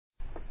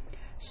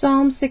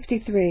Psalm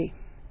 63.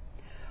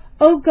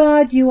 O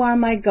God, you are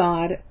my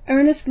God,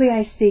 earnestly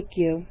I seek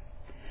you.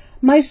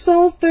 My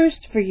soul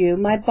thirsts for you,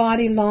 my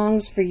body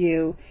longs for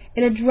you,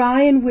 in a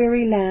dry and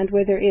weary land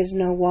where there is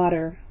no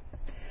water.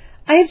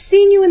 I have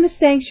seen you in the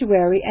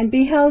sanctuary and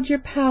beheld your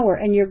power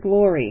and your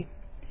glory.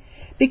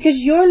 Because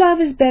your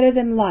love is better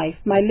than life,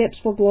 my lips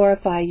will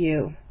glorify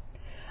you.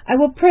 I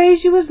will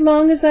praise you as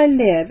long as I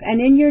live, and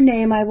in your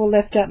name I will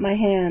lift up my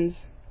hands.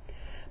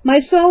 My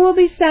soul will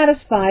be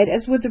satisfied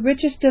as with the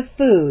richest of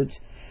foods.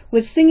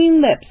 With singing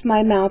lips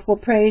my mouth will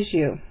praise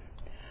you.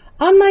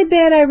 On my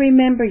bed I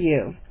remember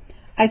you.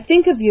 I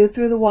think of you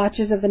through the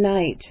watches of the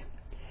night.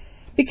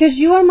 Because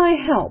you are my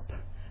help,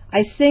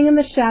 I sing in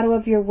the shadow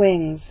of your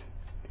wings.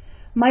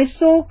 My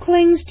soul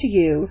clings to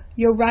you,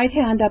 your right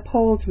hand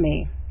upholds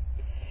me.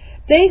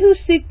 They who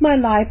seek my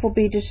life will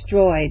be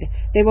destroyed.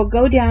 They will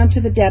go down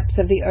to the depths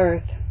of the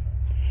earth.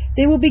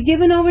 They will be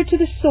given over to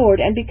the sword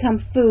and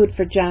become food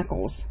for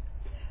jackals.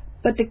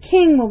 But the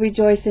king will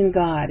rejoice in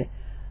God.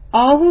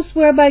 All who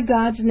swear by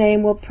God's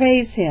name will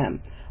praise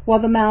him, while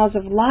the mouths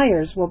of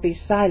liars will be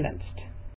silenced.